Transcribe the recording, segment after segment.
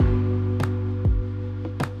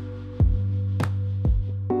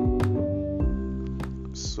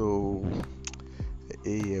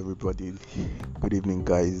everybody. Good evening,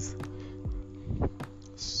 guys.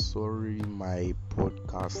 Sorry, my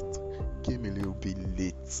podcast came a little bit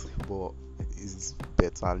late, but it's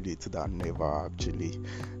better late than never, actually.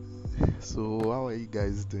 So, how are you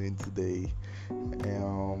guys doing today?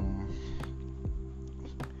 Um,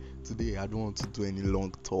 Today I don't want to do any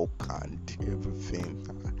long talk and everything.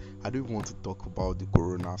 I don't even want to talk about the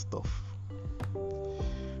corona stuff.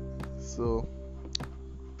 So,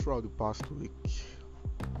 throughout the past week,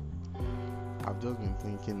 I've just been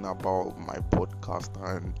thinking about my podcast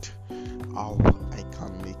and how I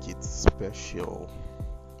can make it special.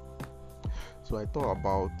 So I thought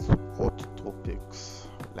about hot topics,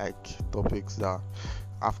 like topics that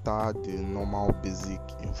after the normal basic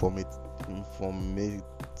informative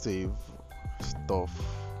stuff,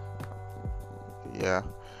 yeah,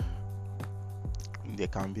 there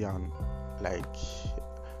can be an like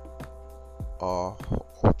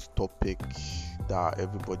hot topic that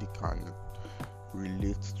everybody can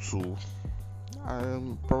relate to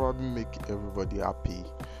and probably make everybody happy.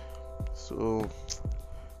 So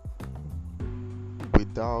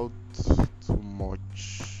without too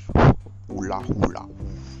much hula hula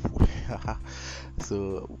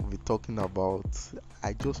so we're talking about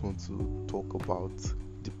I just want to talk about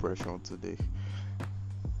depression today.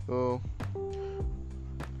 So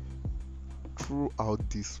throughout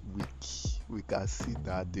this week we can see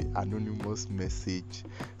that the anonymous message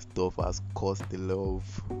stuff has caused a lot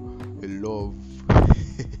of a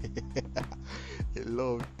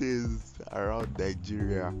lot of things around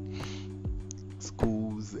Nigeria,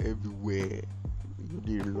 schools everywhere,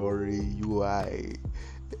 Lorry, UI,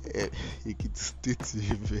 Ekiti State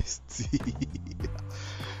University.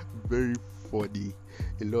 Very funny.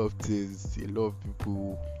 A lot of things, a lot of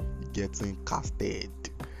people getting casted,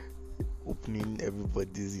 opening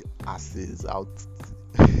everybody's asses out.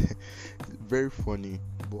 Very funny,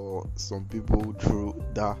 but some people through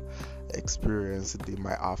that experience they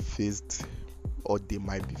might have faced or they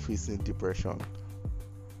might be facing depression.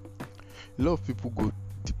 A lot of people go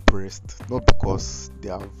depressed not because they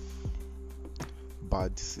have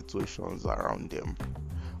bad situations around them,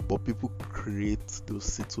 but people create those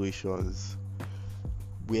situations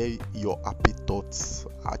where your happy thoughts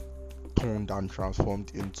are turned and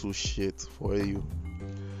transformed into shit for you,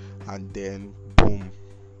 and then boom,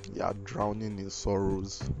 you are drowning in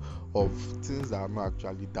sorrows of things that are not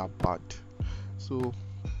actually that bad. So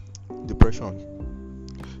depression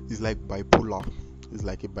is like bipolar. It's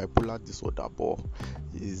like a bipolar disorder, but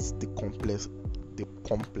is the complex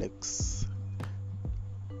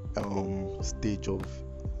stage of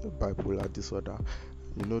bipolar disorder.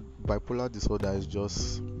 Bipolar disorder is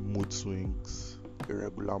just mood swings,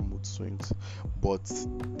 irregular mood swings, but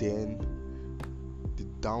then the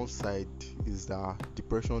downside is that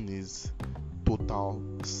depression is total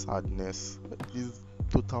sadness. Is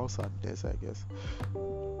total sadness, I guess,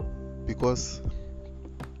 because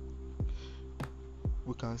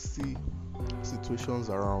we can see situations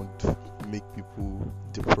around make people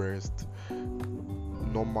depressed.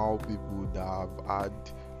 Normal people that have had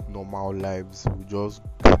normal lives will just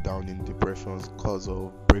go down in depressions because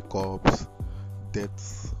of breakups,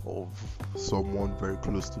 deaths of someone very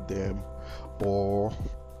close to them, or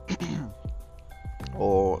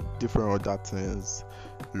or different other things,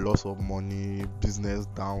 loss of money, business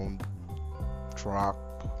down track,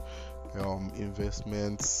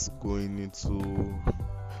 investments going into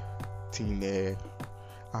thin air,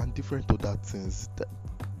 and different other things that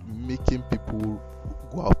making people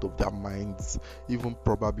go out of their minds, even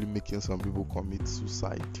probably making some people commit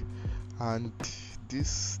suicide. And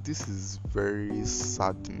this is very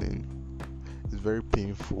saddening. It's very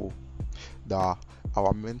painful that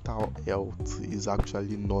our mental health is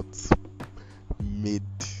actually not made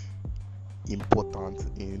important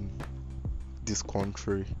in this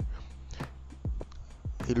country.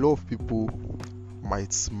 A lot of people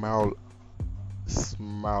might smile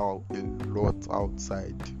a lot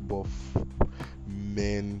outside, but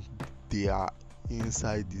men, they are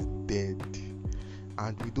inside is dead,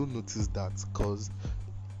 and we don't notice that because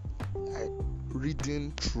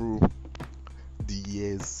reading through the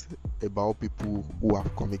years about people who have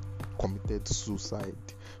committed suicide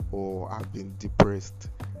or have been depressed,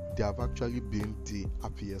 they have actually been the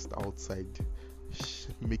happiest outside,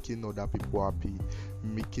 making other people happy,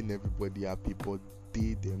 making everybody happy, but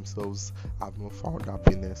they themselves have not found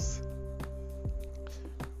happiness.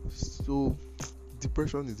 So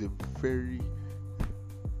depression is a very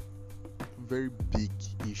very big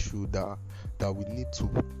issue that we need to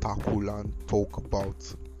tackle and talk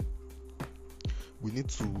about. We need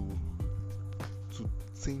to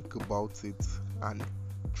think about it and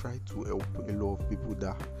try to help a lot of people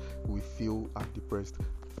that we feel are depressed.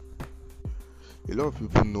 A lot of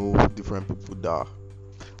people know different people that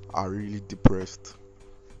are really depressed,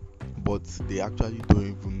 but they actually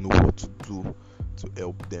don't even know what to do to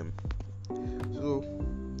help them. So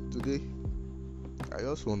today I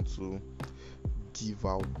just want to give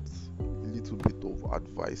out a little bit of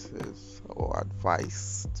advices or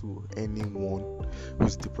advice to anyone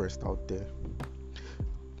who's depressed out there.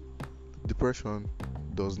 Depression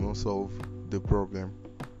does not solve the problem.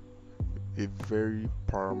 A very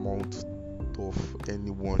paramount of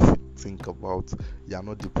anyone should think about. You are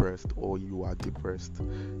not depressed or you are depressed.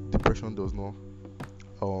 Depression does not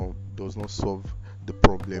solve the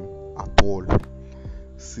problem at all.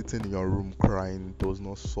 Sitting in your room crying does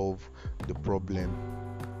not solve the problem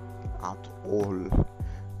at all.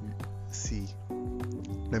 See,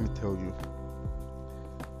 let me tell you,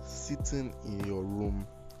 sitting in your room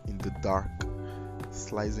in the dark,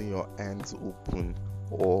 slicing your hands open,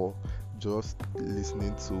 or just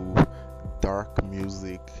listening to dark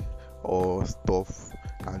music or stuff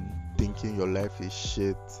and thinking your life is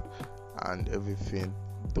shit and everything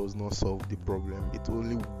does not solve the problem. It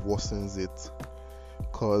only worsens it.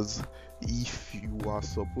 Because if you are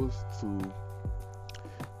supposed to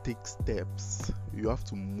take steps, you have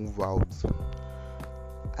to move out.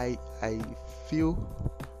 I feel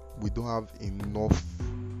we don't have enough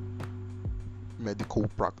medical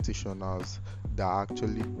practitioners that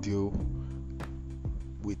actually deal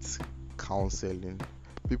with counseling.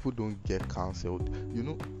 People don't get counseled.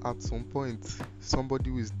 At some point, somebody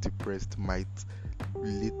who is depressed might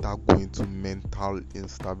later go into mental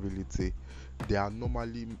instability. They are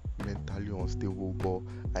normally mentally unstable, but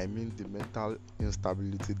I mean the mental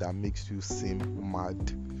instability that makes you seem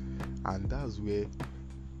mad, and that's the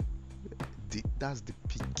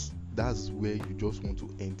peak. That's where you just want to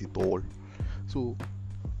end it all. So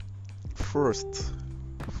first,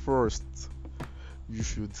 you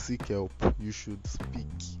should seek help. You should speak.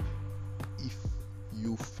 If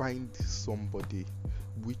you find somebody,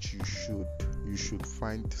 which you should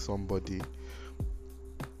find somebody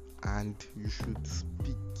and you should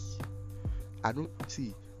speak. I don't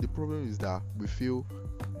see, the problem is that we feel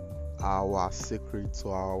our secrets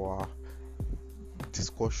or our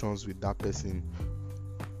discussions with that person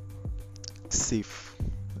safe.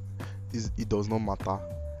 It does not matter.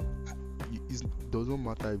 It does not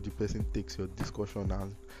matter if the person takes your discussion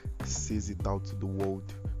and says it out to the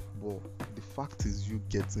world, but the fact is you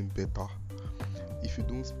getting better. If you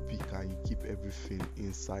don't speak and you keep everything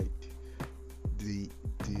inside, the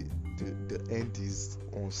end is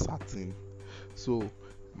uncertain. So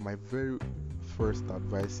my very first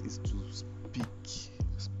advice is to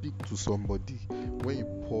speak to somebody. When you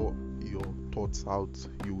pour your thoughts out,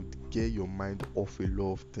 you would get your mind off a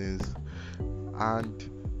lot of things, and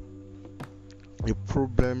a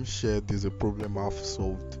problem shared is a problem half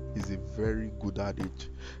solved is a very good adage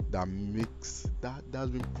that's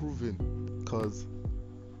been proven. Because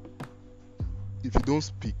if you don't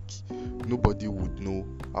speak, nobody would know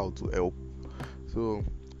how to help. So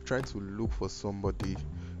try to look for somebody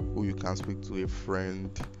who you can speak to, a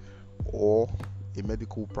friend or a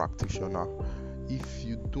medical practitioner. If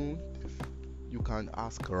you don't, you can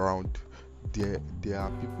ask around. There are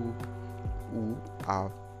people who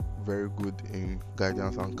are very good in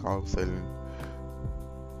guidance and counseling.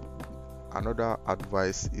 Another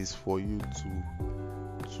advice is for you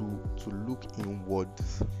to look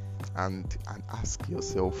inwards and ask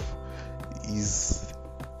yourself, is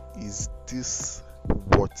this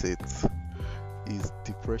worth it? Is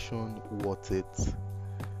depression worth it?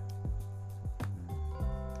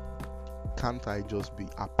 Can't I just be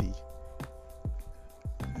happy?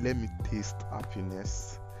 Let me taste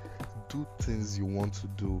happiness. Do things you want to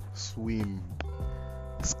do. Swim,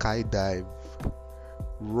 skydive,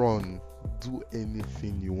 run, do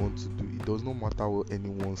anything you want to do. It does not matter what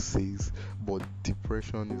anyone says, but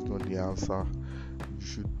depression is not the answer. You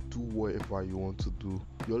should do whatever you want to do.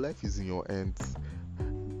 Your life is in your hands.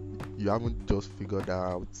 You haven't just figured that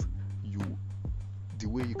out. The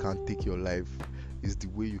way you can take your life is the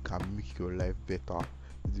way you can make your life better.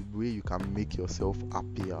 The way you can make yourself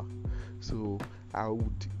happier. So I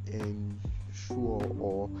would ensure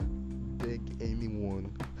or beg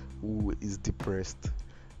anyone who is depressed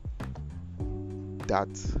that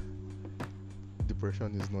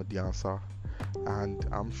depression is not the answer, and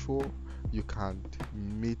I'm sure you can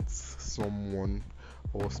meet someone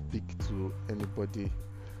or speak to anybody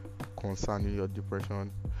concerning your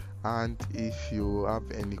depression. And if you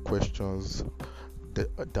have any questions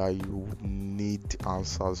that you need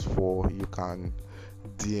answers for, you can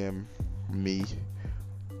DM me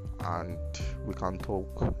and we can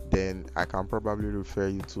talk. Then I can probably refer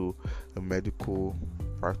you to a medical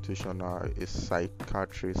practitioner, a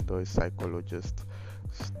psychiatrist, or a psychologist.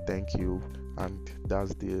 Thank you, and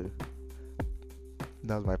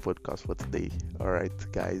that's my podcast for today. All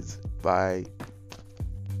right, guys, bye.